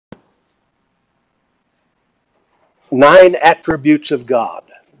9 attributes of God.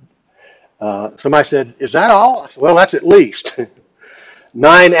 Somebody said, "Is that all?" I said, "Well, that's at least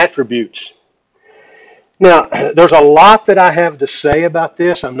 9 attributes." Now, there's a lot that I have to say about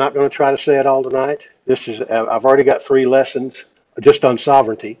this. I'm not going to try to say it all tonight. I've already got 3 lessons just on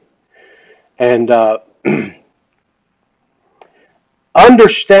sovereignty. And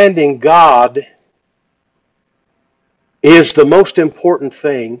understanding God is the most important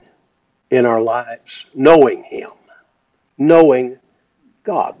thing in our lives. Knowing Him. Knowing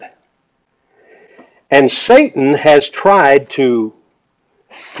God. And Satan has tried to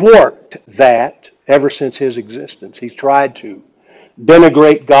thwart that ever since his existence. He's tried to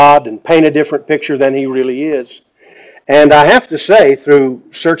denigrate God and paint a different picture than He really is. And I have to say, through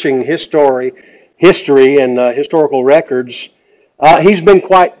searching history and historical records, he's been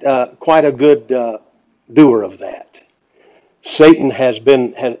quite a good doer of that. Satan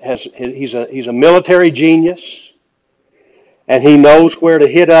he's a military genius, and he knows where to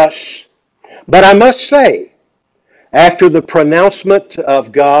hit us. But I must say, after the pronouncement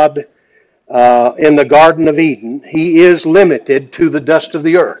of God in the Garden of Eden, he is limited to the dust of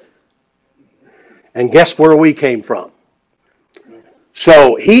the earth. And guess where we came from?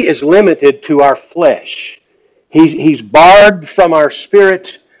 So he is limited to our flesh. He's barred from our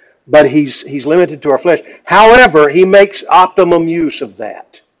spirit, but he's limited to our flesh. However, he makes optimum use of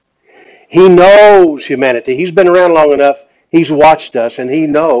that. He knows humanity. He's been around long enough. He's watched us, and he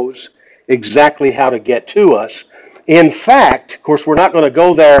knows exactly how to get to us. In fact, of course, we're not going to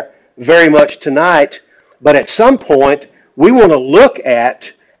go there very much tonight, but at some point, we want to look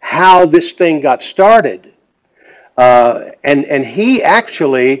at how this thing got started. And he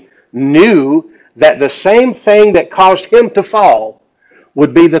actually knew that the same thing that caused him to fall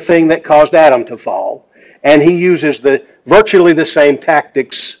would be the thing that caused Adam to fall. And he uses virtually the same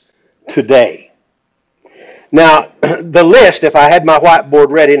tactics today. Now, the list, if I had my whiteboard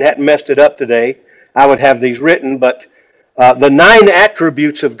ready and hadn't messed it up today, I would have these written, but the 9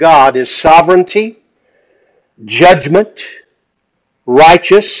 attributes of God is sovereignty, judgment,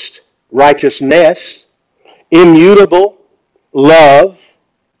 righteousness, immutable, love,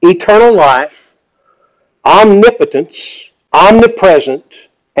 eternal life, omnipotence, omnipresent,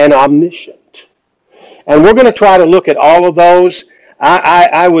 and omniscient. And we're going to try to look at all of those.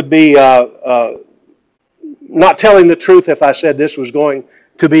 I would be not telling the truth if I said this was going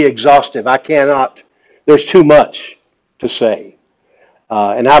to be exhaustive. I cannot. There's too much to say.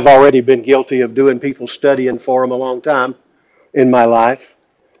 And I've already been guilty of doing people's studying for them a long time in my life.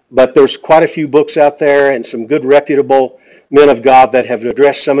 But there's quite a few books out there and some good reputable men of God that have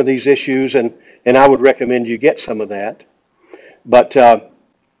addressed some of these issues, and I would recommend you get some of that. But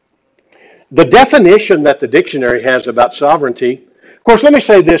the definition that the dictionary has about sovereignty, of course, let me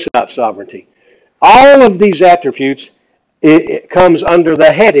say this about sovereignty. All of these attributes, it comes under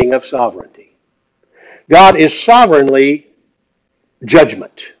the heading of sovereignty. God is sovereignly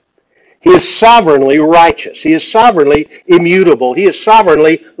judgment. He is sovereignly righteous. He is sovereignly immutable. He is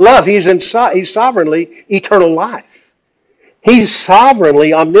sovereignly love. He's sovereignly eternal life. He's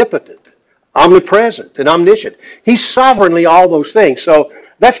sovereignly omnipotent, omnipresent, and omniscient. He's sovereignly all those things. So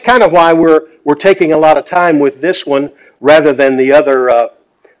that's kind of why we're taking a lot of time with this one rather than the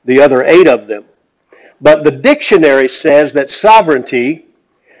other 8 of them. But the dictionary says that sovereignty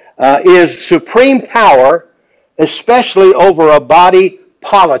is supreme power, especially over a body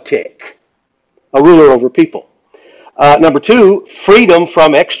politic, a ruler over people. Number 2, freedom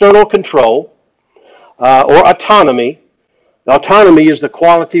from external control or autonomy. Autonomy is the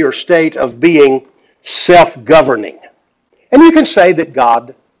quality or state of being self-governing. And you can say that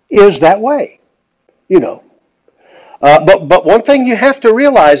God is that way, you know. But one thing you have to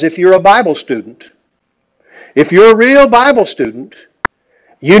realize if you're a Bible student, if you're a real Bible student,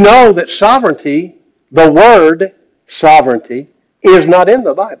 you know that sovereignty, the word sovereignty, is not in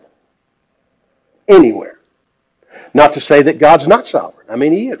the Bible anywhere. Not to say that God's not sovereign. I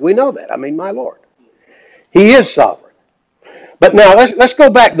mean, He is. We know that. I mean, my Lord. He is sovereign. But now, let's go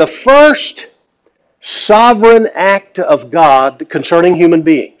back. The first sovereign act of God concerning human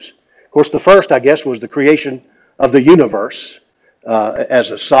beings. Of course, the first, I guess, was the creation of the universe as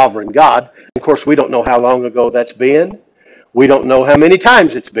a sovereign God. Of course, we don't know how long ago that's been. We don't know how many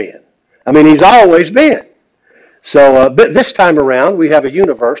times it's been. I mean, He's always been. So but this time around, we have a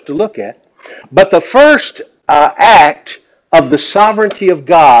universe to look at. But the first act of the sovereignty of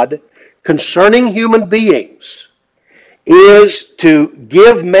God concerning human beings is to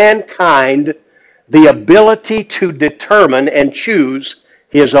give mankind the ability to determine and choose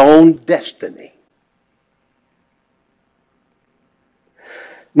his own destiny.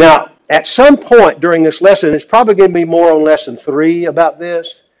 Now, at some point during this lesson, it's probably going to be more on lesson 3 about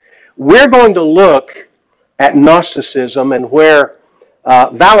this, we're going to look at Gnosticism and where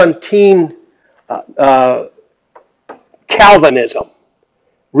Valentin Calvinism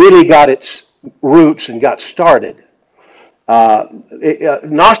really got its roots and got started.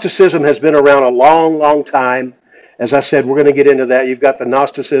 Gnosticism has been around a long, long time. As I said, we're going to get into that. You've got the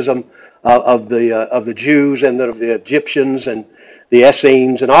Gnosticism of the Jews and of the Egyptians and the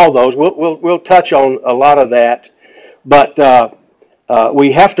Essenes and all those. We'll touch on a lot of that, but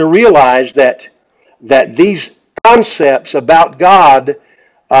we have to realize that these concepts about God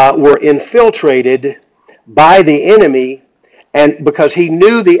were infiltrated by the enemy, and because he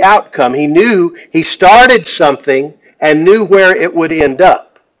knew the outcome, he started something and knew where it would end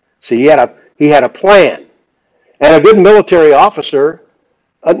up. See, he had a plan, and a good military officer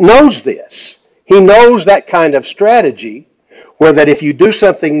knows this. He knows that kind of strategy, where that if you do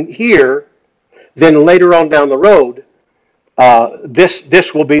something here, then later on down the road,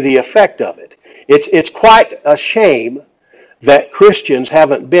 this will be the effect of it. It's quite a shame that Christians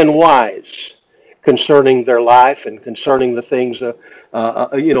haven't been wise concerning their life and concerning the things of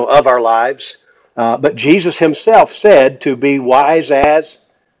our lives. But Jesus himself said to be wise as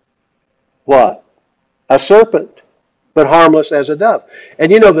what? A serpent, but harmless as a dove.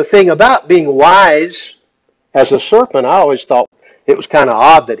 And the thing about being wise as a serpent, I always thought it was kind of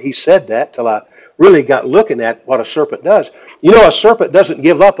odd that he said that till I really got looking at what a serpent does. A serpent doesn't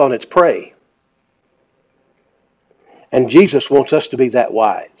give up on its prey. And Jesus wants us to be that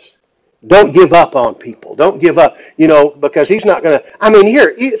wise. Don't give up on people. Don't give up, because he's not going to...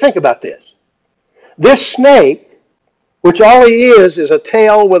 here, think about this. This snake, which all he is a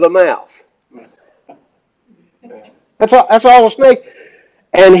tail with a mouth. That's all a snake.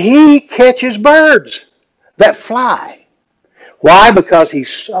 And he catches birds that fly. Why? Because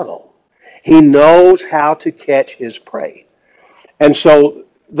he's subtle. He knows how to catch his prey. And so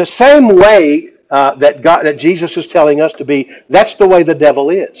the same way that Jesus is telling us to be, that's the way the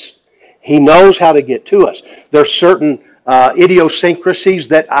devil is. He knows how to get to us. There's certain idiosyncrasies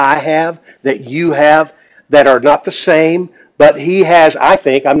that I have, that you have, that are not the same, but he has, I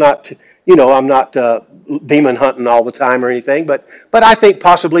think, I'm not demon hunting all the time or anything, but I think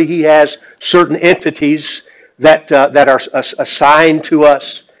possibly he has certain entities that are assigned to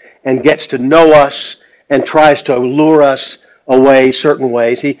us and gets to know us and tries to lure us away certain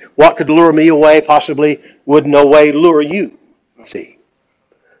ways. What could lure me away possibly would no way lure you. See,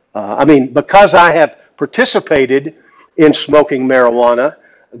 because I have participated in smoking marijuana,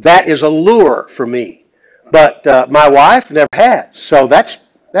 that is a lure for me. But my wife never has, so that's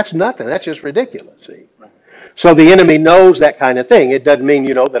nothing. That's just ridiculous. See, so the enemy knows that kind of thing. It doesn't mean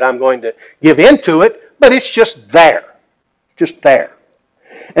that I'm going to give in to it, but it's just there,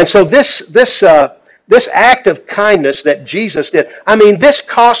 And so this act of kindness that Jesus did, this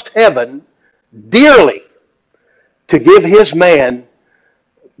cost heaven dearly to give his man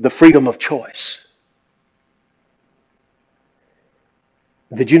the freedom of choice.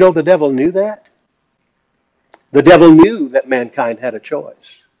 Did you know the devil knew that? The devil knew that mankind had a choice.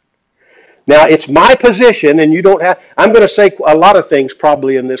 Now, it's my position, and you don't have... I'm going to say a lot of things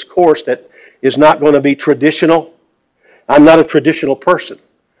probably in this course that is not going to be traditional. I'm not a traditional person.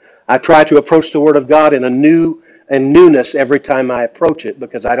 I try to approach the Word of God in a newness every time I approach it,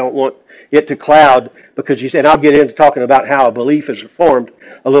 because I don't want it to cloud, because and I'll get into talking about how a belief is formed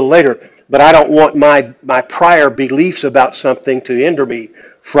a little later, but I don't want my prior beliefs about something to hinder me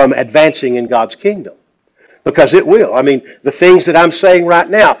from advancing in God's kingdom, because it will. The things that I'm saying right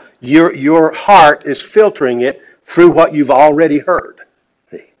now, your heart is filtering it through what you've already heard.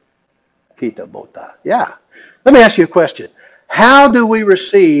 See? Kita bota. Yeah. Let me ask you a question. How do we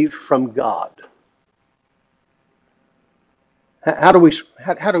receive from God? How do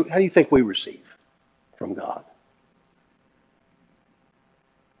you think we receive from God?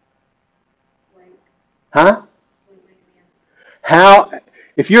 Huh? How?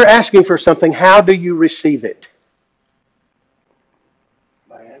 If you're asking for something, how do you receive it?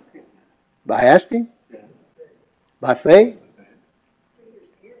 By asking. By asking? Yeah. By faith?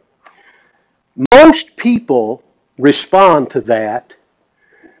 Most people respond to that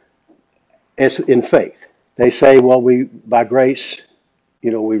as in faith. They say, well, by grace,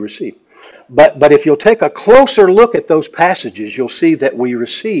 we receive. But if you'll take a closer look at those passages, you'll see that we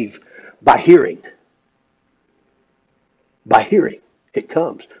receive by hearing. By hearing, it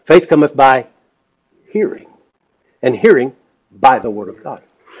comes. Faith cometh by hearing, and hearing by the Word of God.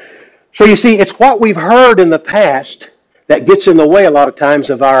 So you see, it's what we've heard in the past that gets in the way a lot of times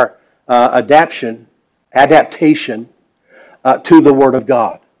of our adaptation to the Word of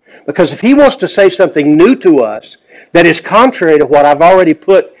God. Because if he wants to say something new to us that is contrary to what I've already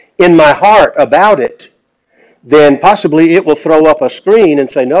put in my heart about it, then possibly it will throw up a screen and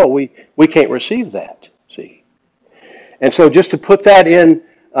say, no, we can't receive that. See? And so just to put that in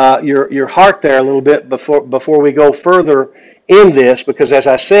your heart there a little bit before we go further in this, because as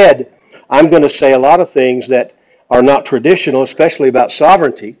I said, I'm going to say a lot of things that are not traditional, especially about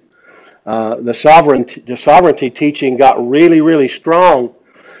sovereignty. The sovereignty teaching got really, really strong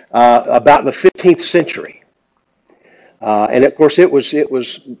about the 15th century. And of course, it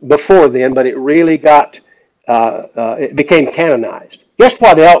was before then, but it really it became canonized. Guess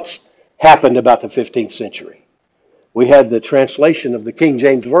what else happened about the 15th century? We had the translation of the King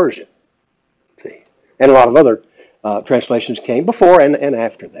James Version. See? And a lot of other translations came before and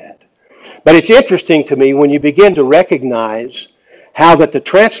after that. But it's interesting to me when you begin to recognize how that the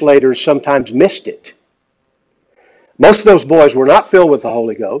translators sometimes missed it. Most of those boys were not filled with the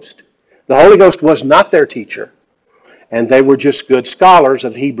Holy Ghost. The Holy Ghost was not their teacher. And they were just good scholars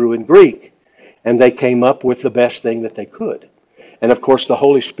of Hebrew and Greek. And they came up with the best thing that they could. And of course, the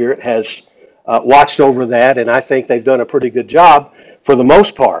Holy Spirit has watched over that, and I think they've done a pretty good job for the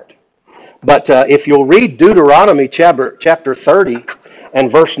most part. But if you'll read Deuteronomy chapter 30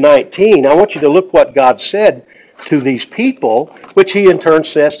 and verse 19, I want you to look what God said to these people, which he in turn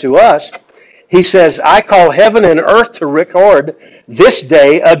says to us. He says, I call heaven and earth to record this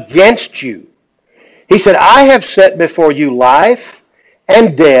day against you. He said, I have set before you life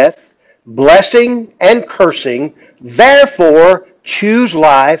and death, blessing and cursing. Therefore, choose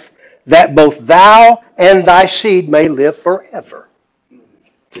life, that both thou and thy seed may live forever.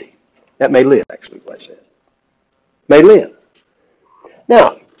 See, that may live, actually, what it says. May live.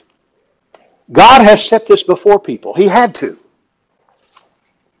 Now, God has set this before people. He had to.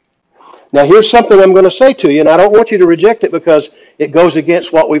 Now, here's something I'm going to say to you, and I don't want you to reject it because it goes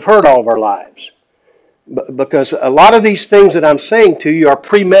against what we've heard all of our lives. Because a lot of these things that I'm saying to you are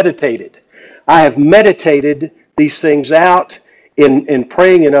premeditated. I have meditated these things out in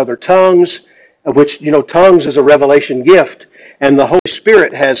praying in other tongues, which, tongues is a revelation gift, and the Holy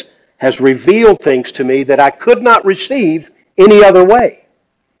Spirit has revealed things to me that I could not receive any other way.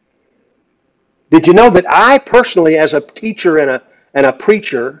 Did you know that I personally, as a teacher and a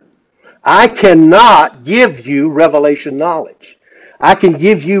preacher, I cannot give you revelation knowledge. I can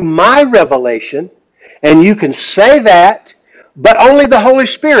give you my revelation, and you can say that, but only the Holy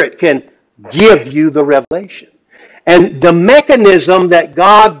Spirit can give you the revelation. And the mechanism that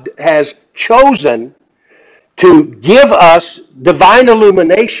God has chosen to give us divine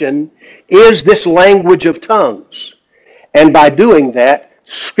illumination is this language of tongues. And by doing that,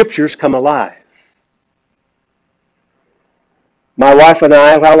 scriptures come alive. My wife and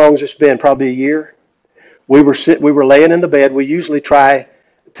I, how long has this been? Probably a year. We were laying in the bed. We usually try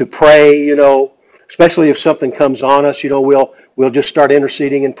to pray, especially if something comes on us, we'll just start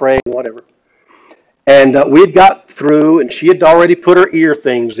interceding and praying, whatever. And we had got through, and she had already put her ear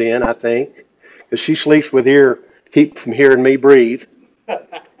things in, I think, because she sleeps with ear to keep from hearing me breathe.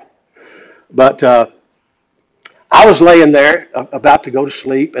 But I was laying there about to go to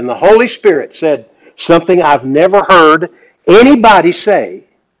sleep, and the Holy Spirit said something I've never heard anybody say.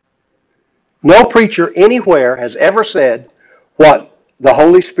 No preacher anywhere has ever said what the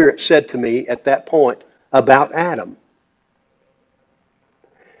Holy Spirit said to me at that point about Adam.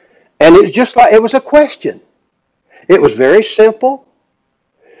 And it was just like, it was a question. It was very simple.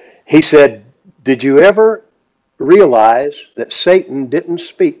 He said, did you ever realize that Satan didn't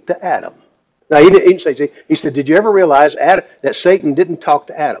speak to Adam? Now, he didn't say, he said, did you ever realize that Satan didn't talk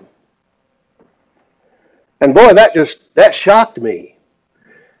to Adam? And boy, that shocked me.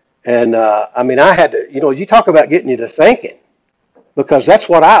 And I had to, you talk about getting you to thinking. Because that's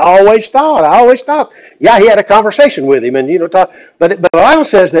what I always thought. Yeah, he had a conversation with him, and talk. But the Bible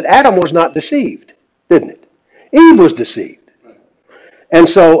says that Adam was not deceived, didn't it? Eve was deceived. And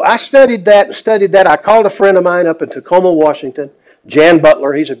so I studied that. I called a friend of mine up in Tacoma, Washington, Jan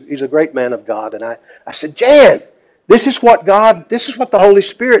Butler. He's a great man of God, and I said, Jan, this is what the Holy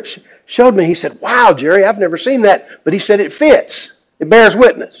Spirit showed me. He said, wow, Jerry, I've never seen that, but he said it fits. It bears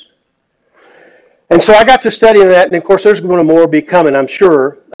witness. And so I got to studying that, and of course there's going to more be coming, I'm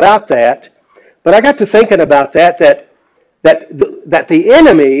sure, about that. But I got to thinking about that the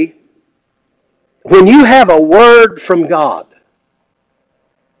enemy, when you have a word from God,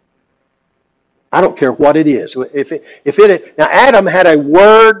 I don't care what it is. Now Adam had a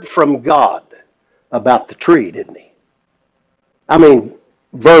word from God about the tree, didn't he? I mean,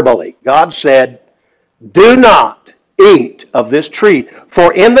 verbally. God said, do not eat of this tree,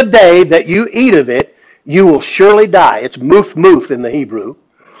 for in the day that you eat of it, you will surely die. It's muth in the Hebrew.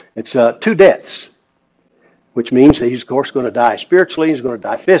 It's two deaths, which means that he's, of course, going to die spiritually. He's going to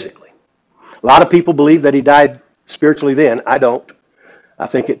die physically. A lot of people believe that he died spiritually then. I don't. I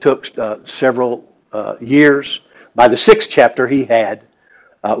think it took several years. By the 6th chapter, he had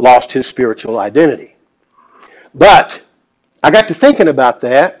lost his spiritual identity. But I got to thinking about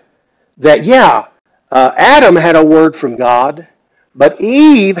that Adam had a word from God, but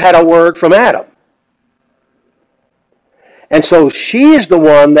Eve had a word from Adam. And so she is the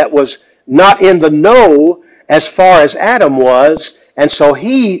one that was not in the know as far as Adam was, and so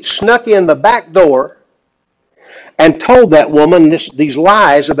he snuck in the back door and told that woman these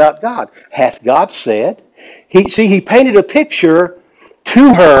lies about God. Hath God said? He painted a picture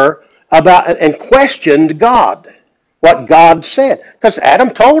to her about and questioned God, what God said. Because Adam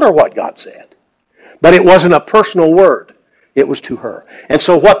told her what God said. But it wasn't a personal word. It was to her. And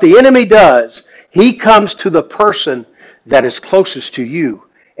so what the enemy does, he comes to the person that is closest to you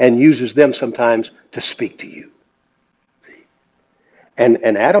and uses them sometimes to speak to you.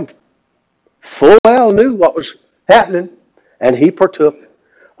 And Adam full well knew what was happening, and he partook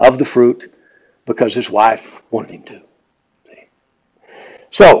of the fruit because his wife wanted him to.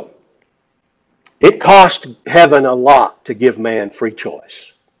 So, it cost heaven a lot to give man free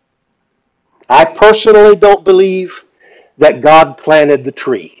choice. I personally don't believe that God planted the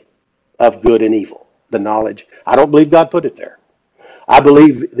tree of good and evil, the knowledge. I don't believe God put it there. I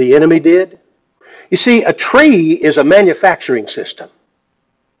believe the enemy did. You see, a tree is a manufacturing system.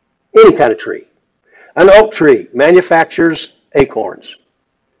 Any kind of tree. An oak tree manufactures acorns.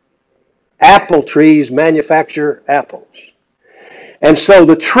 Apple trees manufacture apples. And so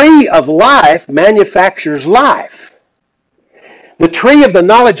the tree of life manufactures life. The tree of the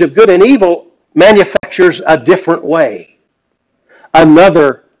knowledge of good and evil manufactures a different way.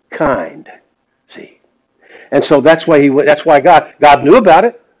 Another kind. See? And so that's why God knew about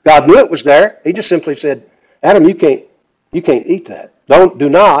it. God knew it was there. He just simply said, Adam, you can't eat that. Do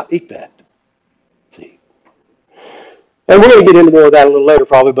not eat that. See? And we're going to get into more of that a little later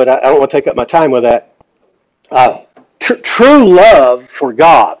probably, but I don't want to take up my time with that. True love for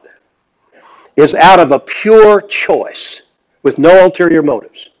God is out of a pure choice with no ulterior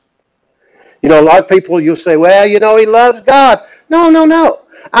motives. You know, a lot of people, you'll say, well, you know, he loves God. No.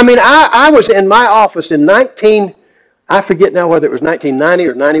 I mean, I was in my office in I forget now whether it was 1990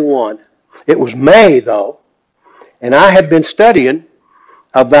 or 91. It was May, though. And I had been studying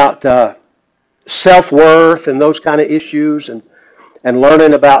about self-worth and those kind of issues and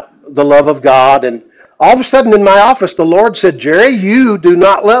learning about the love of God. And all of a sudden in my office, the Lord said, Jerry, you do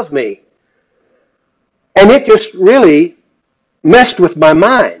not love me. And it just really messed with my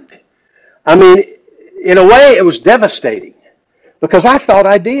mind. I mean, in a way, it was devastating because I thought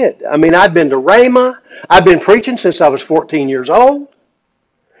I did. I mean, I'd been to Rhema. I'd been preaching since I was 14 years old.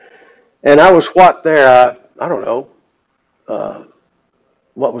 And I was I don't know,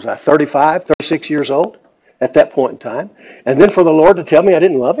 what was I, 35, 36 years old at that point in time. And then for the Lord to tell me I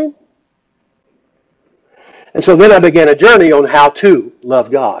didn't love him? And so then I began a journey on how to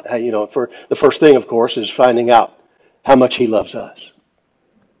love God. For the first thing, of course, is finding out how much he loves us.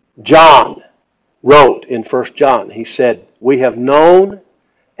 John wrote in 1 John, he said, we have known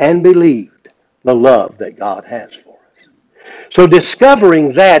and believed the love that God has for us. So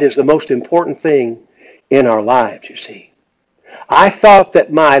discovering that is the most important thing in our lives, you see. I thought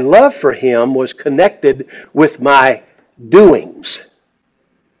that my love for him was connected with my doings.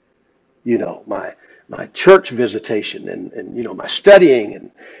 You know, my church visitation and my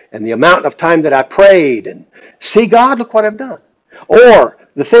studying and the amount of time that I prayed and see God, look what I've done. Or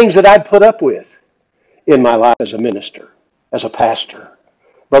the things that I'd put up with in my life as a minister, as a pastor.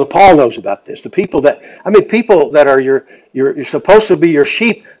 Brother Paul knows about this. People that are you're supposed to be your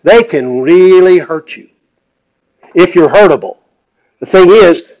sheep, they can really hurt you if you're hurtable. The thing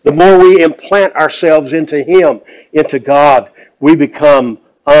is, the more we implant ourselves into him, into God, we become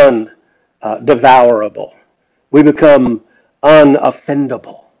undevourable. We become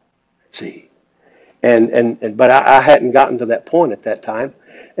unoffendable. See? But I hadn't gotten to that point at that time.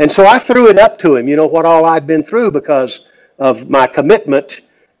 And so I threw it up to him, what all I'd been through because of my commitment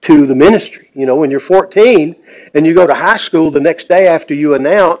to the ministry. When you're 14 and you go to high school the next day after you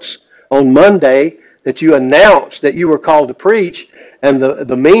announce on Monday that you announced that you were called to preach, and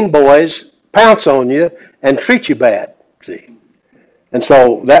the mean boys pounce on you and treat you bad. See? And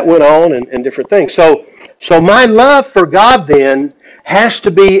so that went on and different things. So my love for God then has to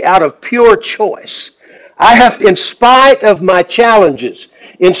be out of pure choice. I have, in spite of my challenges,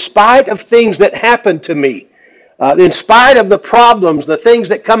 in spite of things that happen to me, in spite of the problems, the things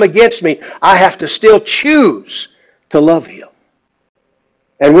that come against me, I have to still choose to love him.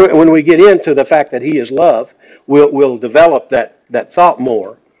 And when we get into the fact that He is love, we'll develop that thought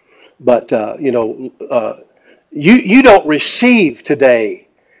more. But you don't receive today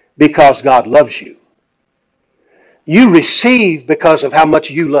because God loves you. You receive because of how much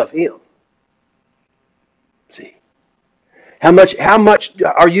you love Him. See, how much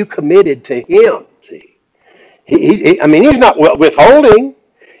are you committed to Him? See, He's not withholding.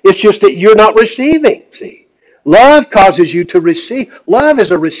 It's just that you're not receiving. See, love causes you to receive. Love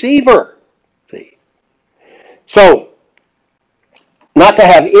is a receiver. See, so not to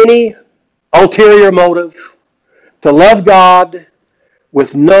have any ulterior motive, to love God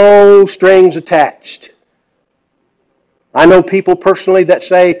with no strings attached. I know people personally that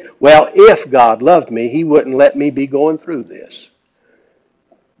say, well, if God loved me, He wouldn't let me be going through this.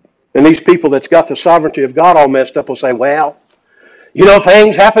 And these people that's got the sovereignty of God all messed up will say, well,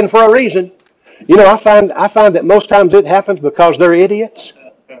 things happen for a reason. I find that most times it happens because they're idiots.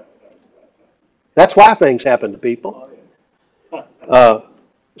 That's why things happen to people.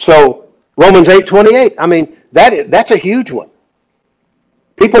 So Romans 8:28, that's a huge one.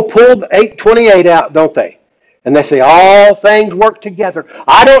 People pull 8:28 out, don't they? And they say, all things work together.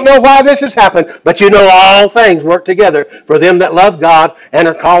 I don't know why this has happened, but all things work together for them that love God and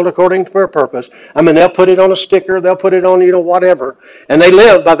are called according to their purpose. They'll put it on a sticker, they'll put it on, whatever. And they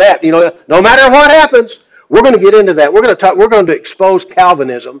live by that. No matter what happens, we're going to get into that. We're going to expose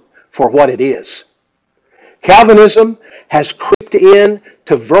Calvinism for what it is. Calvinism has creeped in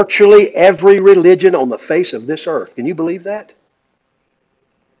to virtually every religion on the face of this earth. Can you believe that?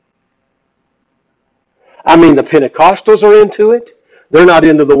 The Pentecostals are into it. They're not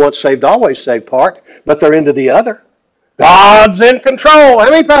into the once saved, always saved part, but they're into the other. God's in control.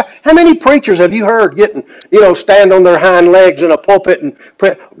 How many preachers have you heard getting, stand on their hind legs in a pulpit and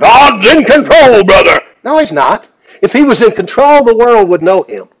pray, God's in control, brother? No, He's not. If He was in control, the world would know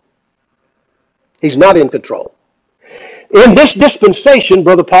Him. He's not in control. In this dispensation,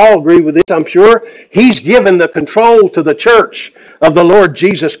 Brother Paul agreed with this, I'm sure, He's given the control to the church of the Lord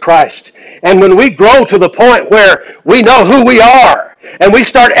Jesus Christ. And when we grow to the point where we know who we are and we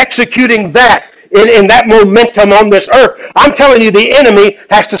start executing that in that momentum on this earth, I'm telling you, the enemy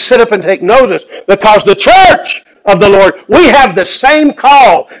has to sit up and take notice, because the church of the Lord, we have the same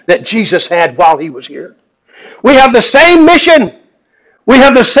call that Jesus had while He was here. We have the same mission. We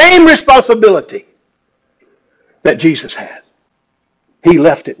have the same responsibility that Jesus had. He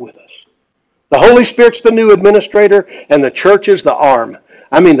left it with us. The Holy Spirit's the new administrator, and the church is the arm.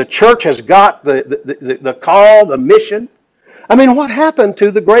 The church has got the call, the mission. What happened to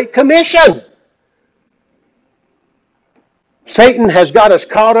the Great Commission? Satan has got us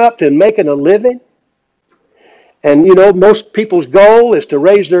caught up in making a living. And, most people's goal is to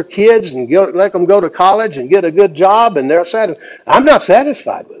raise their kids and let them go to college and get a good job, and they're satisfied. I'm not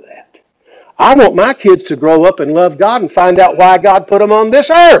satisfied with that. I want my kids to grow up and love God and find out why God put them on this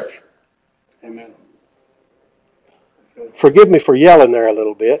earth. Amen. Forgive me for yelling there a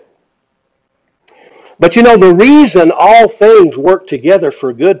little bit. But the reason all things work together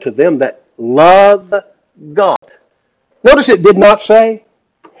for good to them that love God. Notice it did not say,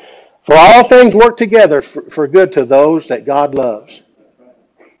 for all things work together for good to those that God loves.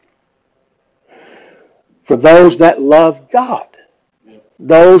 For those that love God.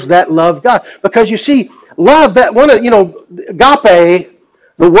 Those that love God. Because you see, love, that one, agape,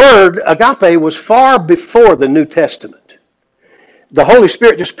 the word agape was far before the New Testament. The Holy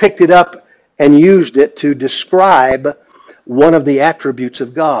Spirit just picked it up and used it to describe one of the attributes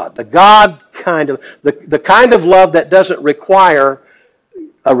of God. The God kind of, the kind of love that doesn't require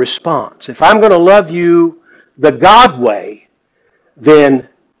a response. If I'm going to love you the God way, then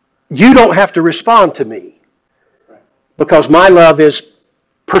you don't have to respond to me. Because my love is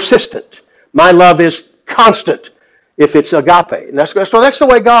persistent. My love is constant if it's agape. And that's the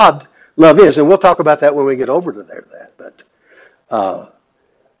way God love is. And we'll talk about that when we get over to that. But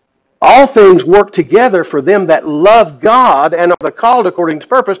all things work together for them that love God and are called according to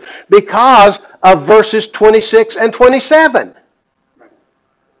purpose, because of verses 26 and 27.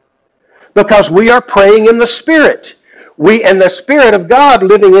 Because we are praying in the Spirit. We and the Spirit of God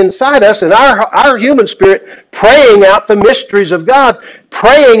living inside us, and our human spirit praying out the mysteries of God,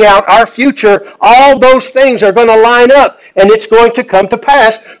 praying out our future. All those things are going to line up, and it's going to come to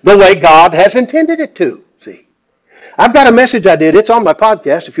pass the way God has intended it to. See, I've got a message I did. It's on my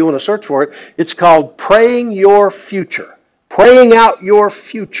podcast if you want to search for it. It's called Praying Your Future. Praying out your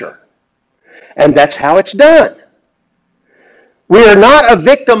future. And that's how it's done. We are not a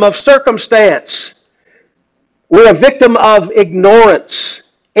victim of circumstance. We're a victim of ignorance.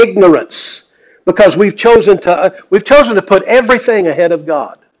 because we've chosen to put everything ahead of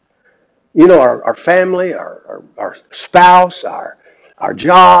God. You know, our family, our spouse, our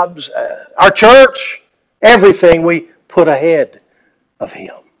jobs, our church, everything we put ahead of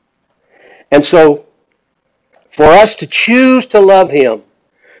Him. And so, for us to choose to love Him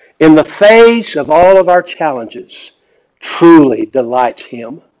in the face of all of our challenges truly delights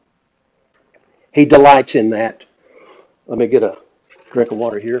Him. He delights in that. Let me get a drink of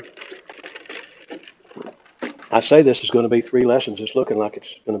water here. I say this is going to be 3 lessons. It's looking like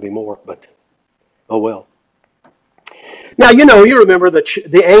it's going to be more, but oh well. Now, you remember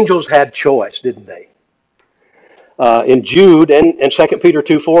the angels had choice, didn't they? In Jude and 2 Peter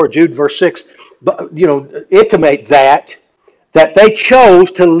 2:4, Jude verse 6, intimate that they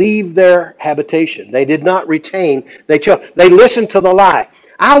chose to leave their habitation. They did not retain. They chose. They listened to the lie.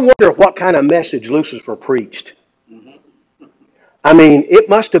 I wonder what kind of message Lucifer preached. I mean, it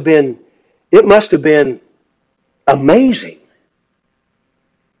must have been amazing.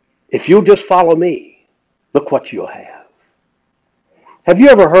 If you'll just follow me, look what you'll have. Have you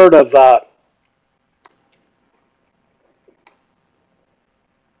ever heard of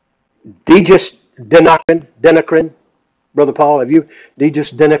Dejas Denakrin? Brother Paul, have you?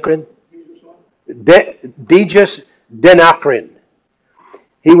 Dejas Denakrin? Dejas Denakrin.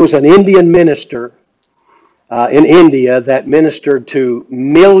 He was an Indian minister in India that ministered to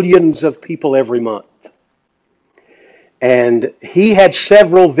millions of people every month. And he had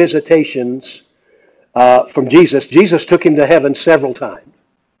several visitations from Jesus. Jesus took him to heaven several times.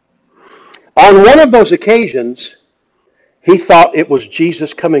 On one of those occasions, he thought it was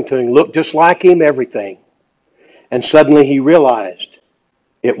Jesus coming to him, looked just like him, everything. And suddenly he realized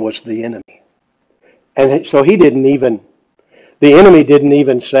it was the enemy. And so the enemy didn't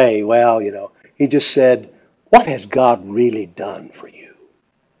even say, well, he just said, what has God really done for you?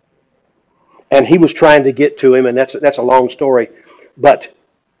 And he was trying to get to him, and that's a long story. But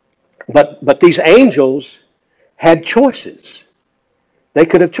these angels had choices. They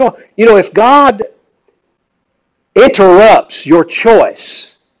could have chosen. If God interrupts your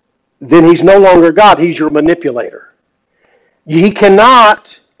choice, then He's no longer God. He's your manipulator. He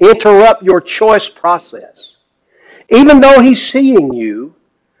cannot interrupt your choice process. Even though He's seeing you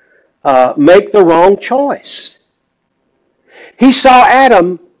make the wrong choice. He saw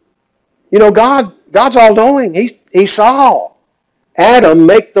Adam. God's all-knowing. He saw Adam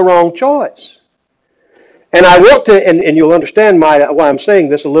make the wrong choice. And I want to, and you'll understand why I'm saying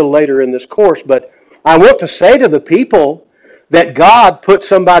this a little later in this course, but I want to say to the people that God put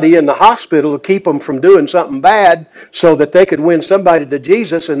somebody in the hospital to keep them from doing something bad so that they could win somebody to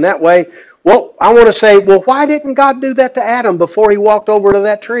Jesus, and that way, I want to say, why didn't God do that to Adam before he walked over to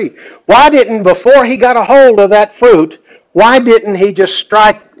that tree? Before he got a hold of that fruit, why didn't he just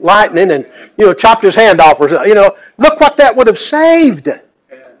strike lightning and, chopped his hand off or something? Look what that would have saved.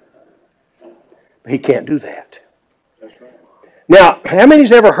 He can't do that. That's right. Now, how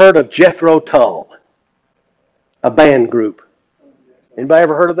many's ever heard of Jethro Tull? A band group. Anybody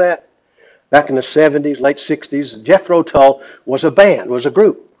ever heard of that? Back in the 70s, late 60s, Jethro Tull was a band, was a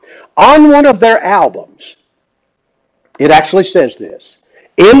group. On one of their albums, it actually says this: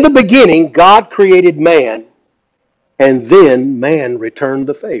 in the beginning, God created man, and then man returned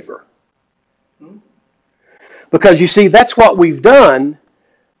the favor. Because you see, that's what we've done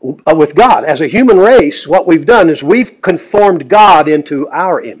with God. As a human race, what we've done is we've conformed God into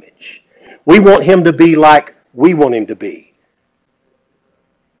our image. We want Him to be like we want Him to be.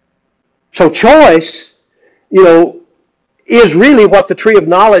 So choice, is really what the tree of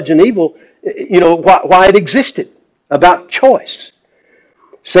knowledge and evil, why it existed, about choice.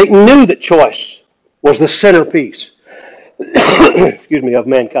 Satan knew that choice was the centerpiece, of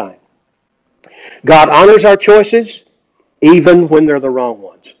mankind. God honors our choices even when they're the wrong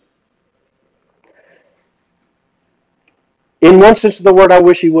ones. In one sense of the word, I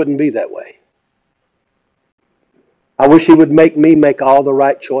wish He wouldn't be that way. I wish He would make me make all the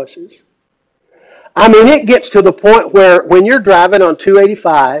right choices. I mean, it gets to the point where when you're driving on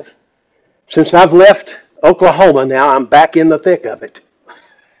 285, since I've left Oklahoma now, I'm back in the thick of it.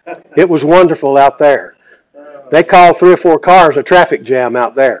 It was wonderful out there. They called 3 or 4 cars a traffic jam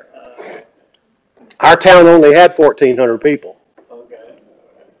out there. Our town only had 1,400 people.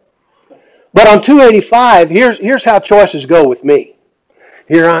 But on 285, here's how choices go with me.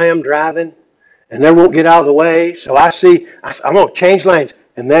 Here I am driving, and they won't get out of the way, so I'm going to change lanes,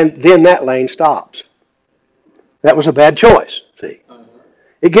 and then that lane stops. That was a bad choice, see.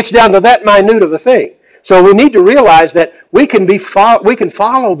 It gets down to that minute of a thing. So we need to realize that we can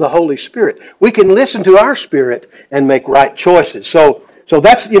follow the Holy Spirit. We can listen to our spirit and make right choices. So So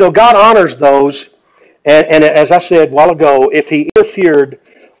that's, God honors those. And as I said a while ago, if he interfered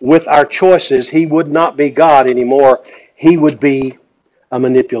with our choices, he would not be God anymore. He would be a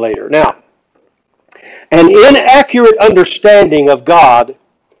manipulator. Now, an inaccurate understanding of God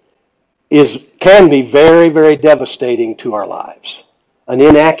can be very, very devastating to our lives. An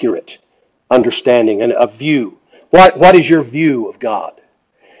inaccurate understanding and a view. What is your view of God?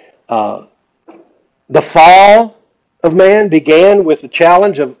 The fall of man began with the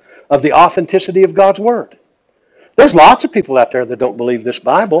challenge of the authenticity of God's Word. There's lots of people out there that don't believe this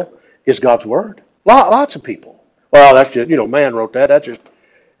Bible is God's Word. Lots of people. Well, that's just, man wrote that. That's just,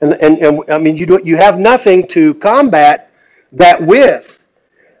 and I mean, you have nothing to combat that with.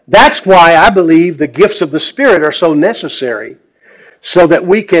 That's why I believe the gifts of the Spirit are so necessary, so that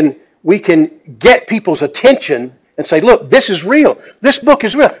we can get people's attention and say, look, this is real. This book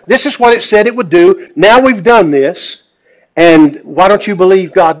is real. This is what it said it would do. Now we've done this, and why don't you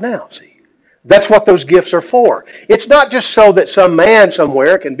believe God now? See, that's what those gifts are for. It's not just so that some man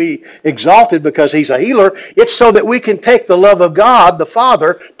somewhere can be exalted because he's a healer. It's so that we can take the love of God, the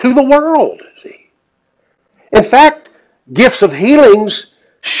Father, to the world. See, in fact, gifts of healings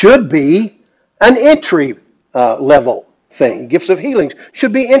should be an entry level thing. Gifts of healings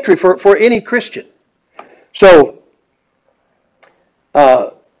should be entry for any Christian. So,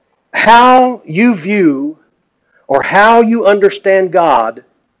 how you view or how you understand God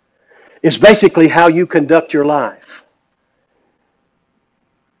is basically how you conduct your life.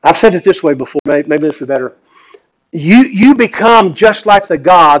 I've said it this way before, maybe this is better. You become just like the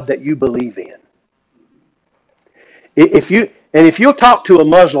God that you believe in. If you'll talk to a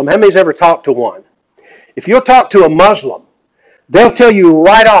Muslim, how many's ever talked to one? If you'll talk to a Muslim, they'll tell you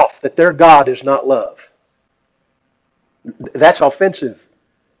right off that their God is not love. That's offensive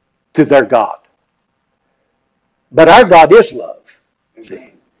to their God. But our God is love.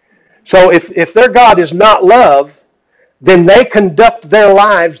 See? So if their God is not love, then they conduct their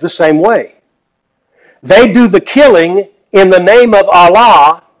lives the same way. They do the killing in the name of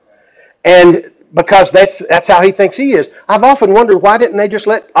Allah, and because that's how he thinks he is. I've often wondered, why didn't they just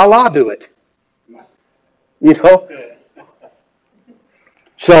let Allah do it?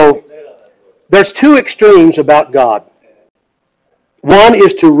 So there's two extremes about God. One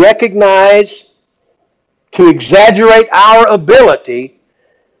is to recognize, to exaggerate our ability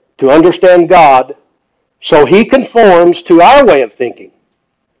to understand God so he conforms to our way of thinking.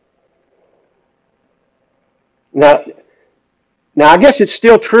 Now I guess it's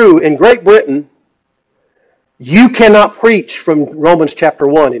still true. In Great Britain, you cannot preach from Romans chapter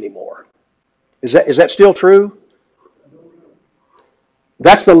 1 anymore. Is that still true?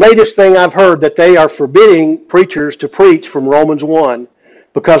 That's the latest thing I've heard, that they are forbidding preachers to preach from Romans 1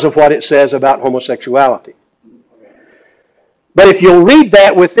 because of what it says about homosexuality. But if you'll read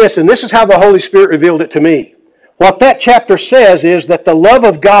that with this, and this is how the Holy Spirit revealed it to me, what that chapter says is that the love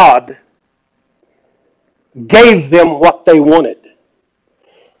of God gave them what they wanted.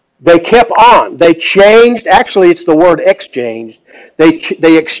 They kept on. They changed. Actually, it's the word exchanged.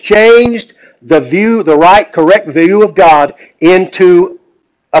 They exchanged the right, correct view of God into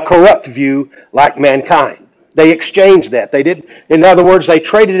a corrupt view like mankind. They exchanged that. They did. In other words, they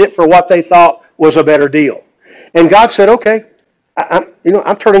traded it for what they thought was a better deal. And God said, "Okay,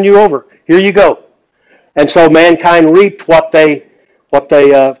 I'm turning you over. Here you go." And so mankind reaped what they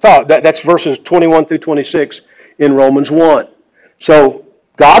thought. That's verses 21 through 26 in Romans 1. So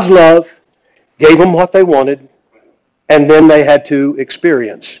God's love gave them what they wanted, and then they had to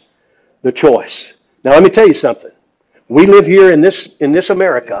experience the choice. Now let me tell you something. We live here in this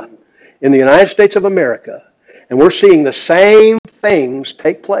America, in the United States of America, and we're seeing the same things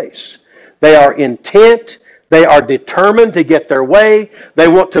take place. They are intent. They are determined to get their way. They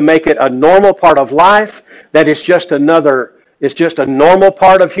want to make it a normal part of life. That it's just a normal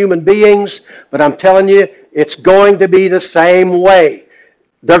part of human beings. But I'm telling you, it's going to be the same way.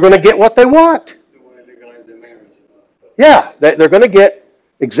 They're going to get what they want. Yeah, they're going to get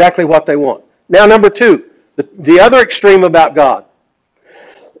exactly what they want. Now, number two, the other extreme about God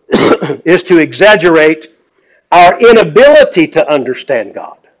is to exaggerate our inability to understand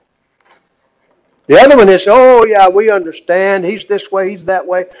God. The other one is, oh yeah, we understand. He's this way, he's that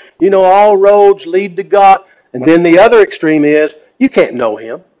way. All roads lead to God. And then the other extreme is, you can't know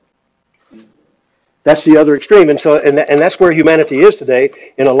him. That's the other extreme. And that's where humanity is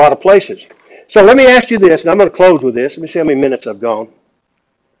today in a lot of places. So let me ask you this, and I'm going to close with this. Let me see how many minutes I've gone.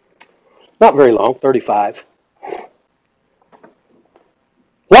 Not very long, 35.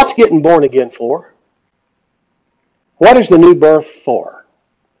 What's getting born again for? What is the new birth for?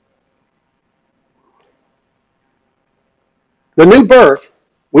 The new birth,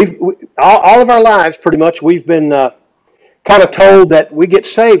 all of our lives pretty much we've been kind of told that we get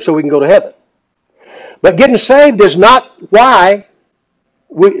saved so we can go to heaven. But getting saved is not why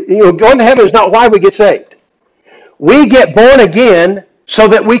going to heaven is not why we get saved. We get born again so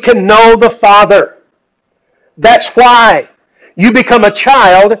that we can know the Father. That's why. You become a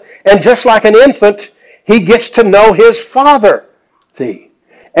child, and just like an infant, he gets to know his Father. See?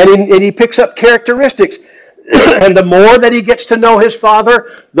 And he picks up characteristics. And the more that he gets to know his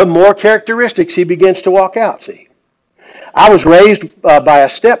Father, the more characteristics he begins to walk out. See? I was raised by a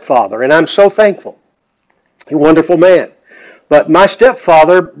stepfather, and I'm so thankful. A wonderful man. But my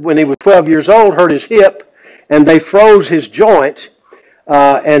stepfather, when he was 12 years old, hurt his hip, and they froze his joint,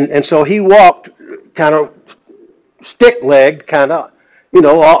 and so he walked kind of stick-legged, kind of,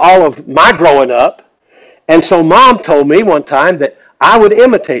 all of my growing up. And so Mom told me one time that I would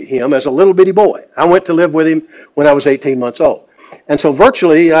imitate him as a little bitty boy. I went to live with him when I was 18 months old. And so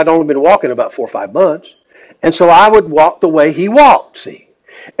virtually, I'd only been walking about 4 or 5 months. And so I would walk the way he walked, see.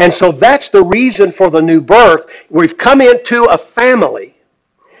 And so that's the reason for the new birth. We've come into a family.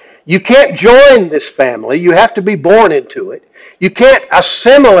 You can't join this family. You have to be born into it. You can't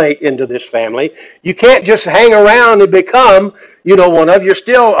assimilate into this family. You can't just hang around and become, one of you. You're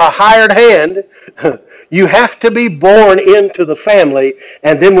still a hired hand. You have to be born into the family.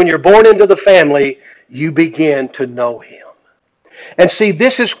 And then when you're born into the family, you begin to know him. And see,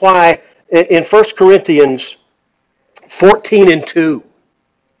 this is why in 1 Corinthians 14:2,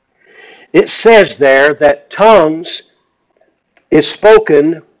 it says there that tongues is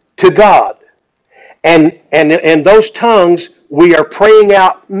spoken to God. And those tongues, we are praying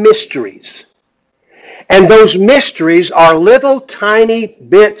out mysteries. And those mysteries are little tiny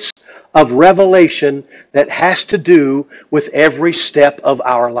bits of revelation that has to do with every step of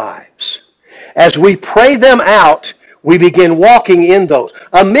our lives. As we pray them out, we begin walking in those.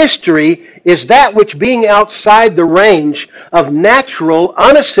 A mystery is that which, being outside the range of natural,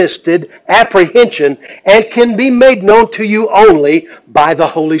 unassisted apprehension, and can be made known to you only by the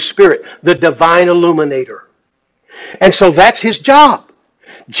Holy Spirit, the divine illuminator. And so that's his job.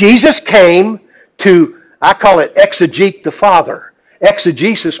 Jesus came to, I call it exegete the Father.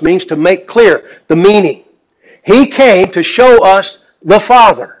 Exegesis means to make clear the meaning. He came to show us the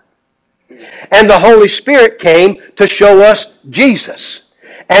Father. And the Holy Spirit came to show us Jesus.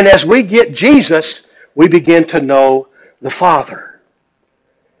 And as we get Jesus, we begin to know the Father.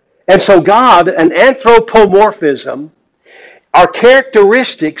 And so God, an anthropomorphism, are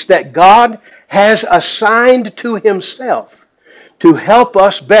characteristics that God has assigned to himself to help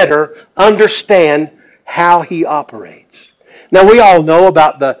us better understand how he operates. Now, we all know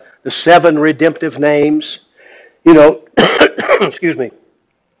about the 7 redemptive names. Excuse me.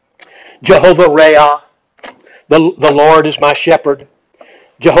 Jehovah Reah, the Lord is my shepherd.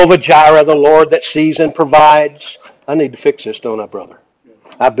 Jehovah Jireh, the Lord that sees and provides. I need to fix this, don't I, brother?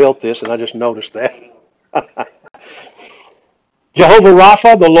 I built this and I just noticed that. Jehovah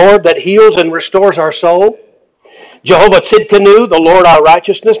Rapha, the Lord that heals and restores our soul. Jehovah Tzidkenu, the Lord our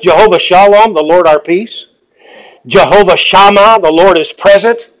righteousness. Jehovah Shalom, the Lord our peace. Jehovah Shammah, the Lord is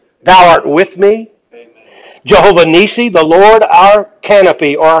present. Thou art with me. Jehovah Nisi, the Lord our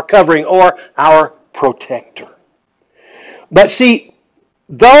canopy or our covering or our protector. But see,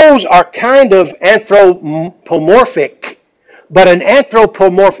 those are kind of anthropomorphic, but an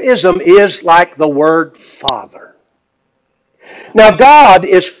anthropomorphism is like the word Father. Now God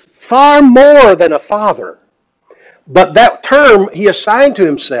is far more than a father, but that term he assigned to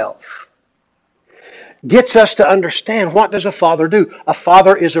himself gets us to understand, what does a father do? A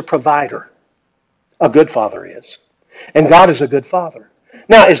father is a provider. A good father is. And God is a good father.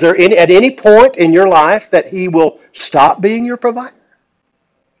 Now, is there at any point in your life that he will stop being your provider?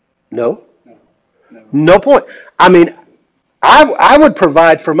 No. No point. I mean, I would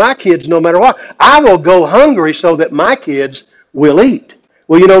provide for my kids no matter what. I will go hungry so that my kids will eat.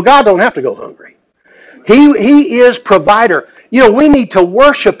 Well, God don't have to go hungry. He is provider. We need to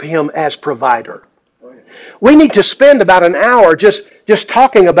worship him as provider. We need to spend about an hour just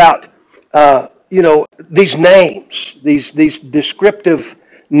talking about these names, these descriptive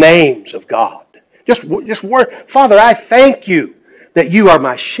names of God. Just Father, I thank you that you are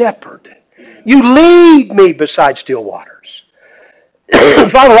my shepherd. You lead me beside still waters.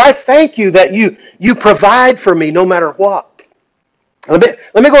 Father, I thank you that you provide for me no matter what. Let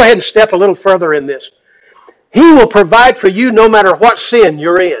me go ahead and step a little further in this. He will provide for you no matter what sin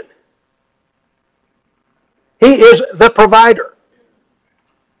you're in. He is the provider.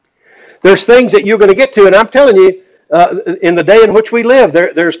 There's things that you're going to get to, and I'm telling you, in the day in which we live,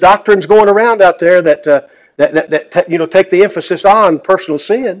 there's doctrines going around out there that take the emphasis on personal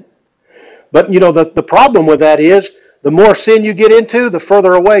sin. But the problem with that is the more sin you get into, the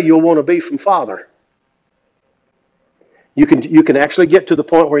further away you'll want to be from Father. You can actually get to the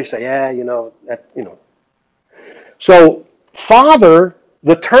point where you say, So Father,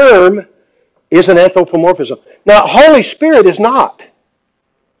 the term, is an anthropomorphism. Now, Holy Spirit is not.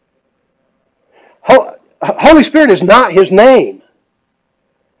 Holy Spirit is not His name.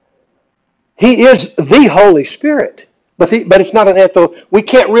 He is the Holy Spirit, but it's not an anthro. We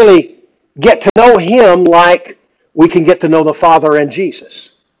can't really get to know Him like we can get to know the Father and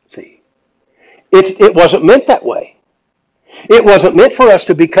Jesus. See, it wasn't meant that way. It wasn't meant for us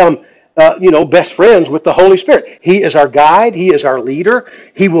to become, best friends with the Holy Spirit. He is our guide. He is our leader.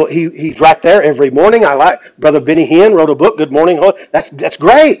 He's right there every morning. I like Brother Benny Hinn wrote a book, Good Morning. That's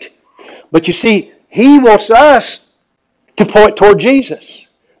great. But you see, He wants us to point toward Jesus.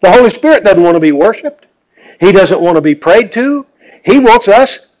 The Holy Spirit doesn't want to be worshipped. He doesn't want to be prayed to. He wants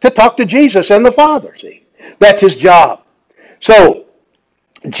us to talk to Jesus and the Father. See, that's His job. So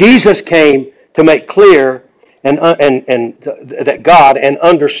Jesus came to make clear and that God and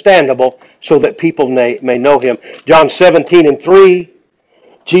understandable so that people may know Him. John 17:3,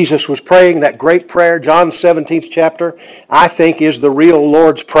 Jesus was praying that great prayer. John 17th chapter, I think, is the real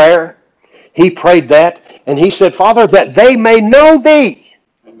Lord's Prayer. He prayed that, and He said, Father, that they may know Thee.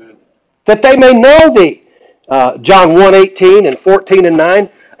 Amen. That they may know Thee. John 1:18 and 14 and 9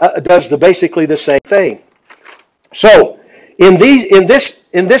 does basically the same thing. So, in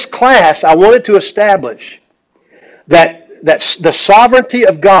this class, I wanted to establish that the sovereignty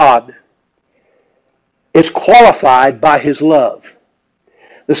of God is qualified by His love.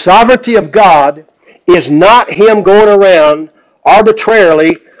 The sovereignty of God is not Him going around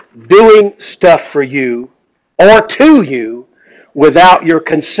arbitrarily doing stuff for you or to you without your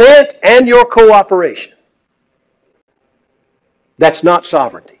consent and your cooperation. That's not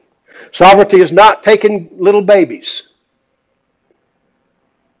sovereignty. Sovereignty is not taking little babies.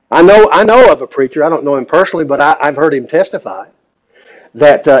 I know of a preacher, I don't know him personally, but I've heard him testify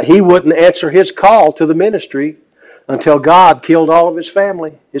that he wouldn't answer his call to the ministry until God killed all of his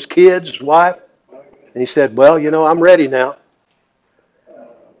family, his kids, his wife. And he said, well, I'm ready now.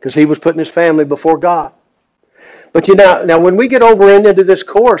 Because he was putting his family before God. But now when we get over into this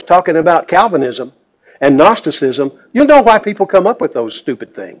course talking about Calvinism and Gnosticism, you'll know why people come up with those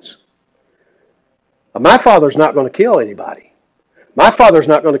stupid things. My Father's not going to kill anybody. My Father's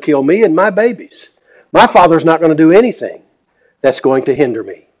not going to kill me and my babies. My Father's not going to do anything that's going to hinder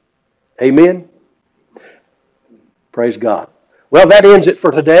me. Amen? Praise God. Well, that ends it for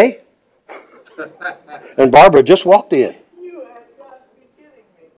today. And Barbara just walked in.